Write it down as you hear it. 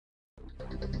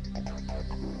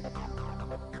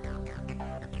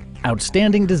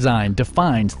Outstanding design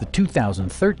defines the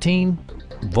 2013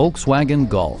 Volkswagen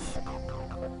Golf.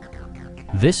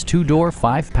 This two-door,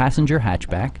 five-passenger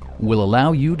hatchback will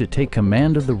allow you to take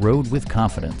command of the road with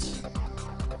confidence.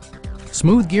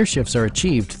 Smooth gear shifts are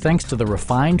achieved thanks to the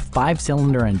refined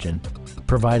five-cylinder engine,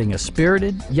 providing a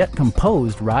spirited yet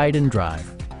composed ride and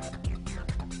drive.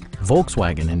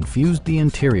 Volkswagen infused the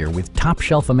interior with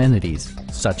top-shelf amenities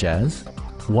such as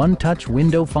one-touch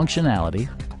window functionality,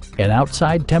 an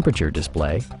outside temperature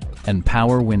display, and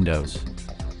power windows.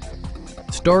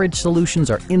 Storage solutions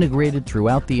are integrated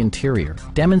throughout the interior,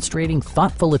 demonstrating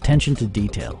thoughtful attention to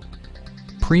detail.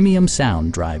 Premium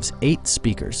sound drives 8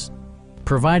 speakers,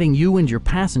 providing you and your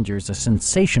passengers a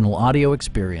sensational audio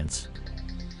experience.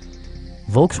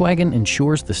 Volkswagen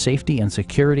ensures the safety and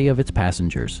security of its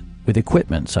passengers with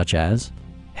equipment such as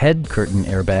head curtain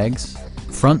airbags,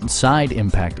 front and side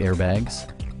impact airbags,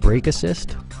 brake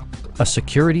assist, a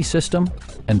security system,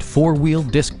 and 4-wheel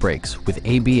disc brakes with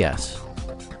ABS.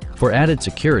 For added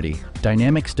security,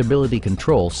 dynamic stability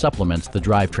control supplements the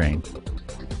drivetrain.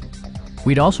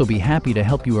 We'd also be happy to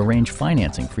help you arrange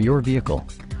financing for your vehicle.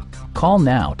 Call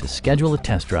now to schedule a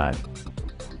test drive.